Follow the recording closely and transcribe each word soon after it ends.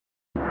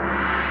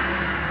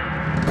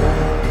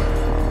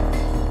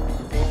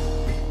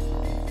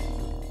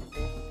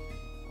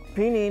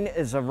Pinyin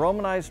is a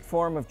Romanized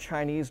form of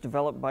Chinese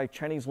developed by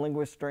Chinese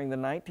linguists during the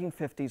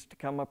 1950s to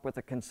come up with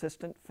a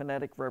consistent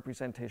phonetic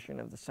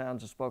representation of the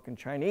sounds of spoken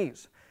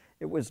Chinese.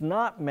 It was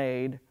not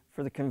made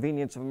for the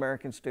convenience of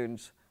American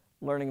students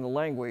learning the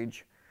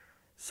language,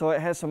 so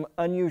it has some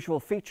unusual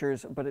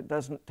features, but it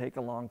doesn't take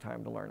a long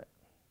time to learn it.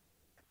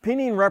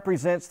 Pinyin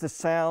represents the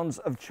sounds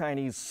of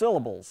Chinese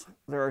syllables.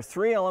 There are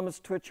three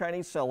elements to a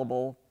Chinese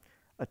syllable: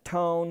 a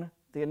tone,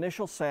 the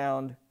initial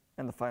sound,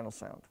 and the final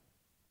sound.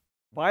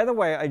 By the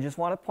way, I just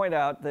want to point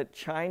out that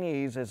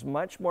Chinese is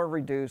much more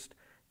reduced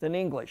than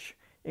English.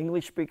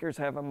 English speakers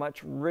have a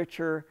much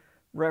richer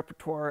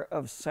repertoire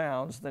of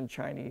sounds than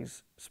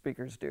Chinese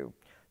speakers do,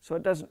 so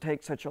it doesn't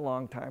take such a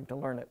long time to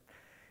learn it.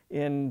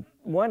 In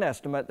one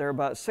estimate, there are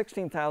about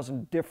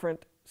 16,000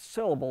 different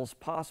syllables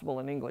possible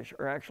in English,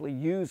 or actually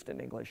used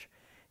in English.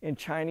 In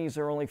Chinese,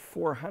 there are only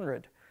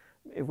 400.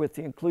 With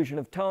the inclusion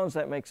of tones,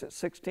 that makes it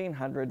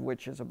 1,600,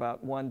 which is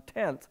about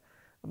 1/10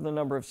 of the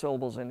number of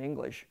syllables in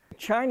English.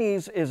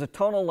 Chinese is a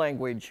tonal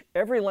language.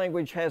 Every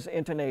language has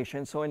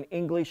intonation, so in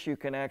English you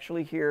can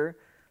actually hear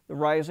the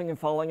rising and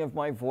falling of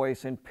my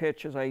voice in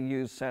pitch as I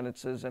use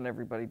sentences, and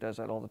everybody does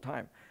that all the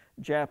time.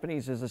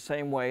 Japanese is the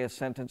same way, a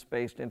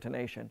sentence-based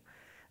intonation.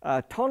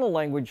 Tonal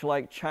language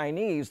like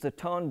Chinese, the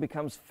tone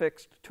becomes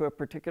fixed to a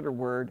particular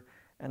word,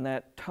 and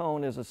that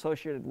tone is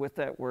associated with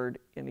that word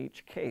in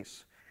each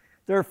case.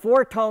 There are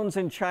 4 tones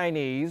in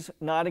Chinese,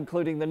 not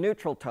including the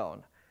neutral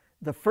tone.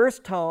 The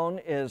first tone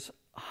is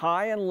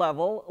high and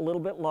level, a little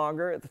bit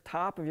longer at the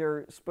top of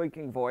your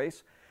speaking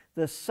voice.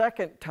 The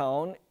second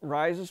tone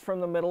rises from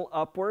the middle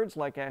upwards,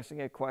 like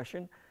asking a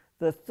question.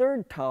 The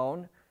third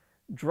tone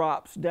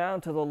drops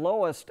down to the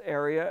lowest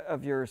area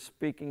of your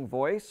speaking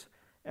voice.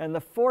 And the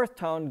fourth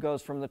tone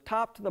goes from the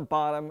top to the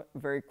bottom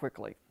very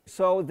quickly.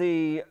 So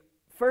the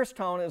first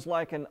tone is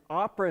like an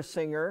opera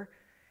singer.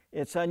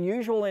 It's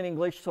unusual in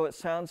English, so it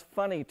sounds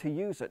funny to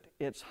use it.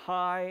 It's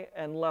high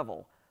and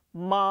level.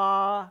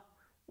 Ma,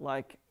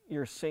 like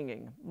you're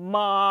singing.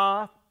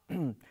 Ma.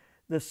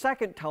 The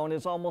second tone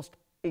is almost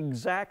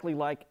exactly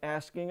like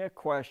asking a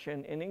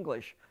question in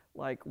English,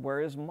 like,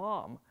 where is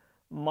mom?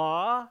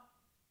 Ma,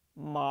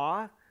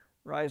 ma,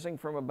 rising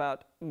from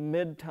about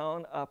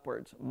mid-tone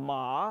upwards.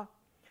 Ma.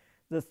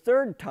 The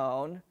third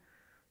tone,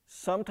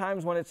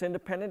 sometimes when it's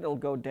independent, it'll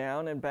go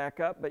down and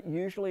back up, but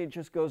usually it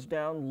just goes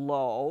down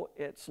low.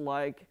 It's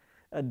like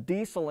a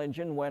diesel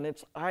engine when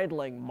it's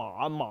idling,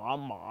 ma, ma,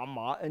 ma,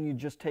 ma, and you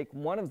just take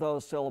one of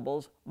those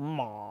syllables,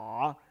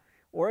 ma.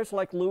 Or it's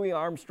like Louis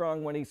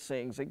Armstrong when he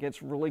sings. It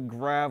gets really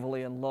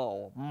gravelly and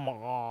low,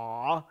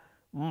 ma,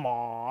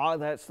 ma.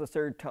 That's the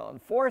third tone.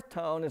 Fourth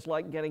tone is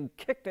like getting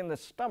kicked in the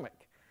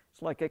stomach.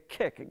 It's like a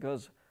kick. It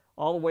goes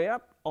all the way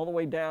up, all the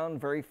way down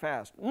very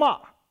fast.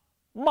 Ma,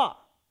 ma.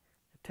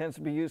 It tends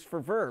to be used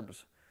for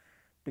verbs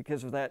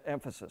because of that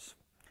emphasis.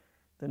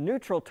 The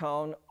neutral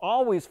tone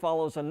always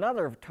follows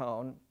another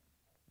tone,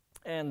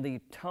 and the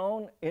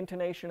tone,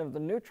 intonation of the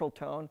neutral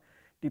tone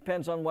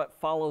depends on what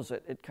follows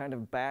it. It kind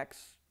of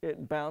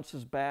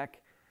bounces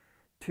back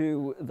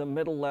to the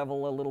middle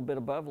level, a little bit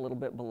above, a little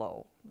bit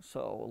below.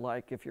 So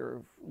like if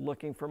you're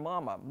looking for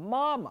mama,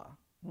 mama,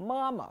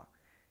 mama.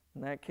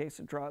 In that case,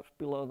 it drops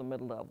below the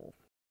middle level.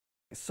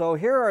 So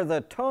here are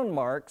the tone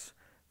marks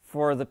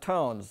for the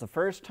tones. The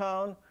first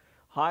tone,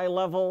 high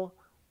level,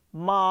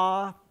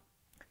 ma.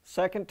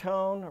 Second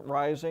tone,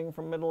 rising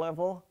from middle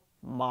level,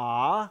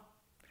 ma.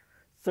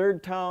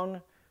 Third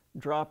tone,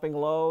 dropping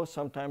low,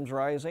 sometimes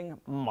rising,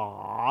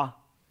 ma.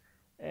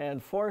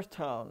 And fourth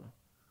tone,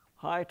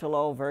 high to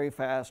low, very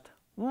fast,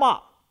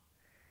 ma.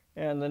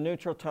 And the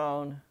neutral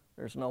tone,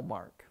 there's no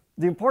mark.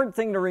 The important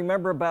thing to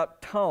remember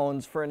about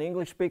tones for an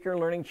English speaker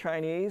learning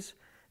Chinese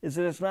is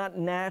that it's not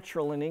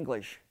natural in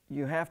English.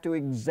 You have to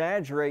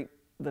exaggerate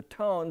the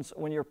tones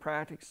when you're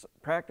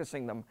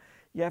practicing them.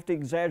 You have to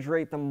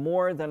exaggerate them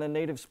more than a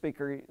native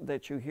speaker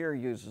that you hear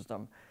uses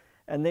them.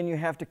 And then you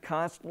have to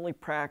constantly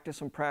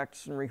practice and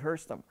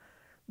rehearse them.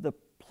 The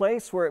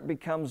place where it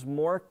becomes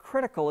more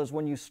critical is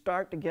when you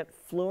start to get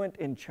fluent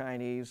in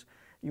Chinese.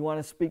 You want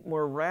to speak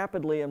more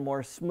rapidly and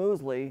more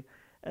smoothly,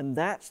 and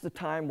that's the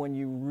time when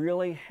you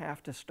really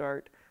have to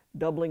start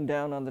doubling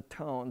down on the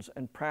tones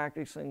and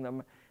practicing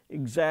them,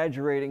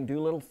 exaggerating,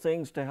 do little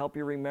things to help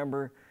you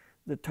remember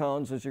the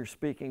tones as you're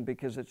speaking,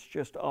 because it's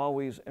just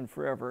always and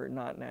forever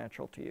not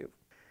natural to you.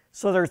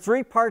 So there are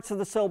 3 parts of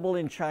the syllable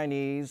in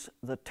Chinese: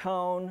 the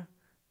tone,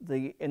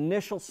 the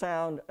initial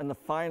sound, and the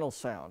final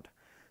sound.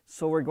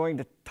 So we're going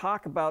to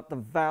talk about the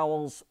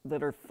vowels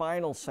that are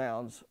final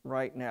sounds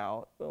right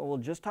now. We'll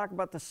just talk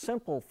about the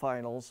simple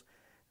finals.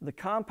 The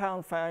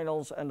compound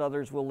finals and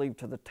others we'll leave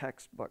to the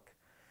textbook.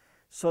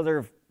 So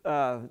there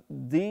are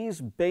these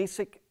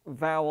basic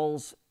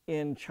vowels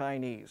in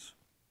Chinese.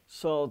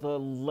 So the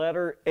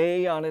letter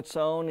A on its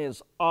own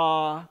is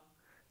ah.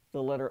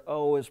 The letter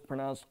O is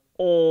pronounced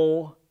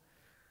O.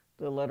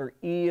 The letter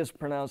E is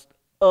pronounced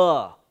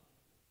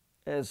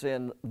as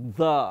in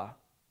the,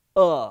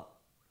 The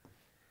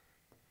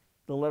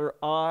letter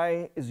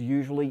I is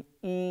usually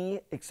E,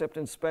 except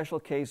in special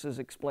cases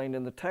explained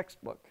in the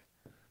textbook.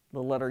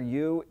 The letter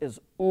U is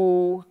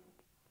U.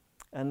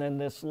 And then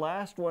this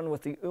last one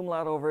with the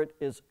umlaut over it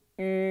is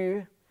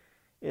Ü.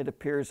 It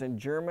appears in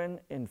German,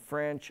 in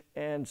French,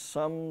 and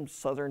some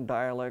southern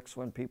dialects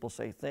when people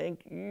say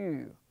thank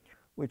you,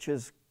 which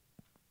is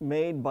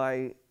made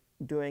by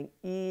doing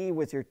E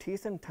with your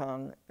teeth and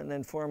tongue and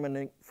then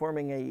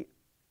forming a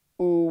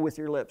U with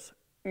your lips.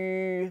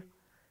 Ü,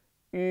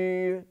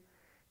 Ü.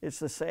 It's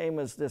the same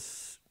as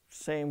this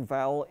same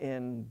vowel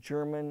in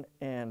German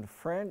and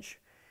French,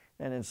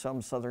 and in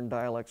some southern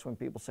dialects when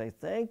people say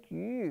thank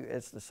you,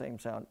 it's the same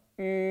sound.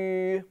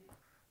 Ü.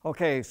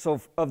 Okay,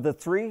 so of the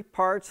three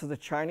parts of the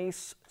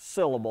Chinese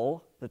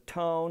syllable, the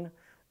tone,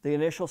 the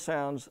initial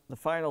sounds, the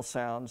final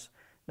sounds,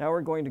 now we're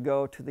going to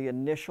go to the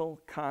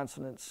initial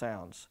consonant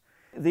sounds.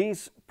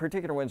 These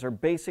particular ones are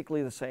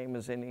basically the same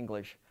as in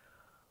English.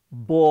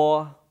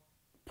 Bo,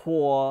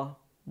 po,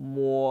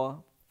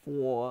 mo,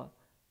 fo,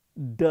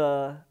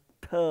 de,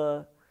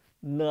 te,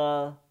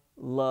 ne,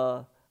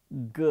 le,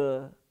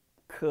 ge,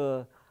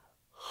 ke,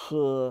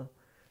 he.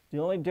 The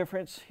only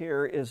difference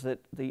here is that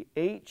the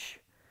H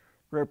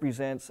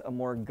represents a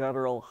more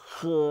guttural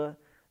h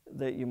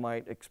that you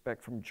might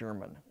expect from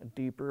German, a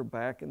deeper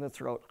back in the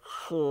throat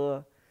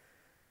h.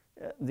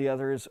 The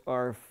others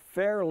are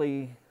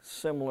fairly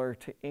similar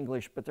to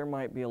English, but there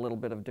might be a little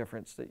bit of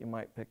difference that you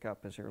might pick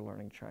up as you're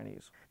learning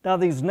Chinese. Now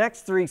these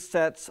next three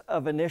sets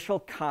of initial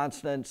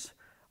consonants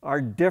are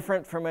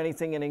different from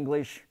anything in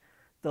English.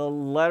 The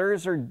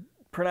letters are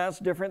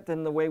pronounced different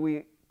than the way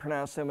we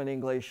pronounce them in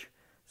English,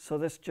 so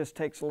this just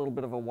takes a little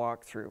bit of a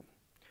walkthrough.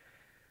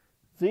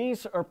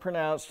 These are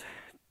pronounced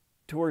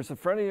towards the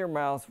front of your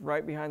mouth,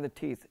 right behind the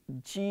teeth.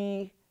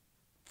 Ji,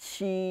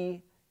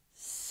 chi,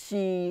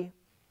 xi.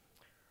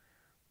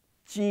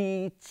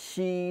 Ji,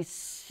 chi,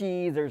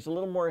 xi. There's a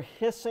little more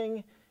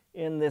hissing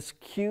in this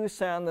Q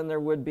sound than there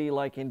would be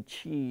like in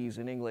cheese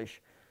in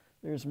English.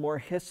 There's more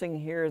hissing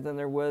here than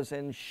there was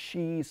in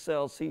she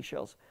sells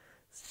seashells.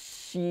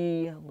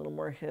 She, a little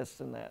more hiss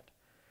than that.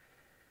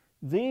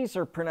 These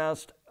are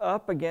pronounced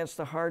up against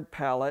the hard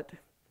palate.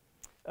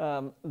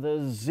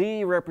 The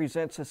Z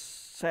represents a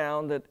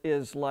sound that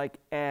is like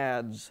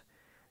adds.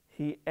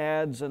 He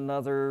adds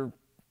another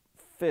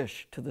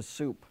fish to the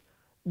soup.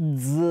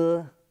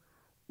 Z,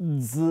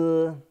 z.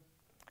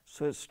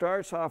 So it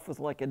starts off with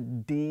like a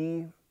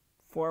D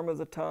form of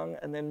the tongue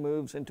and then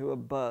moves into a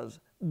buzz.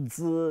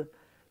 Z,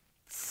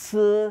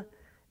 z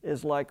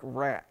is like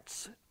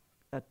rats,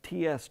 a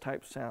TS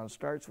type sound.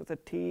 Starts with a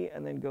T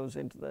and then goes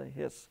into the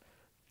hiss.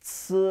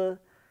 Z,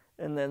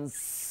 and then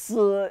S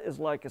is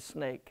like a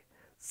snake.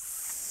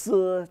 S,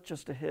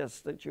 just a hiss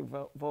that you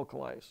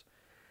vocalize.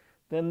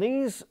 Then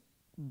these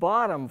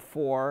bottom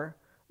four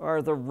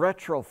are the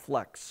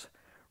retroflex.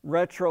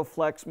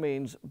 Retroflex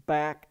means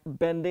back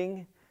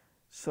bending.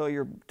 So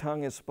your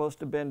tongue is supposed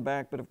to bend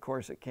back, but of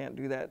course it can't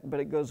do that. But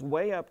it goes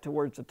way up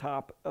towards the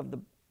top of the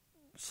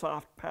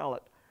soft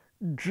palate.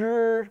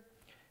 Jr,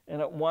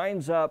 and it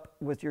winds up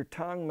with your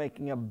tongue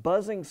making a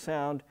buzzing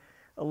sound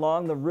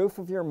along the roof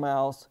of your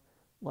mouth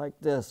like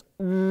this.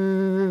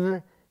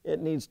 It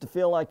needs to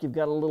feel like you've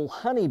got a little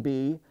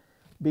honeybee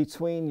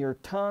between your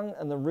tongue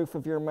and the roof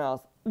of your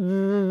mouth.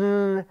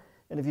 And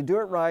if you do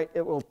it right,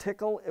 it will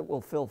tickle, it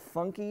will feel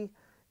funky,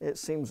 it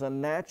seems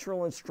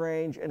unnatural and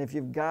strange, and if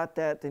you've got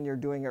that, then you're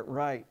doing it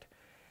right.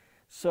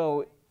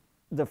 So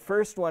the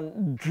first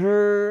one,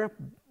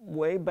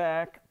 way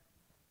back,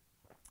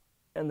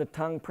 and the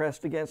tongue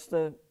pressed against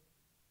the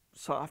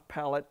soft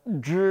palate.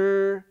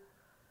 A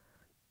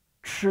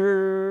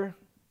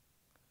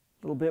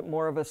little bit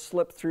more of a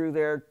slip through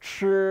there.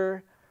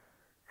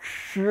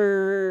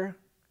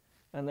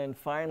 And then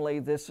finally,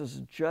 this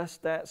is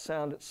just that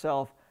sound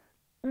itself,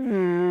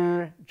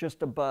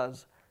 just a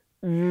buzz.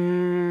 So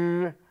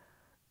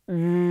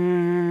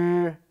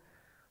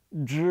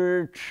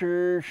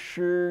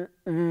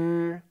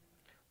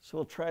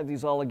we'll try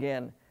these all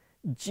again.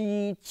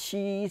 Ji,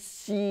 qi,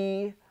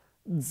 xi,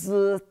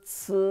 zi,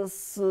 ci,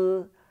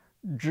 si,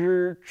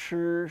 zhi,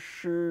 chi,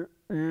 shi,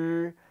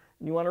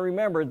 You want to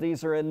remember,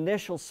 these are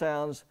initial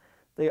sounds.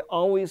 They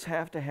always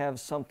have to have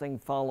something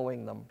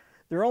following them.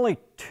 There are only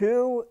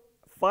two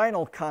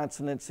final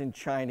consonants in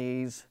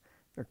Chinese.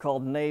 They're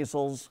called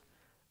nasals,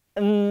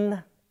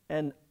 n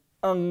and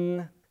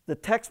ung. The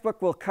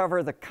textbook will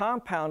cover the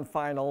compound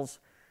finals,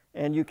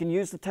 and you can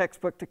use the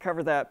textbook to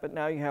cover that, but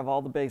now you have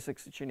all the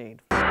basics that you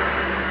need.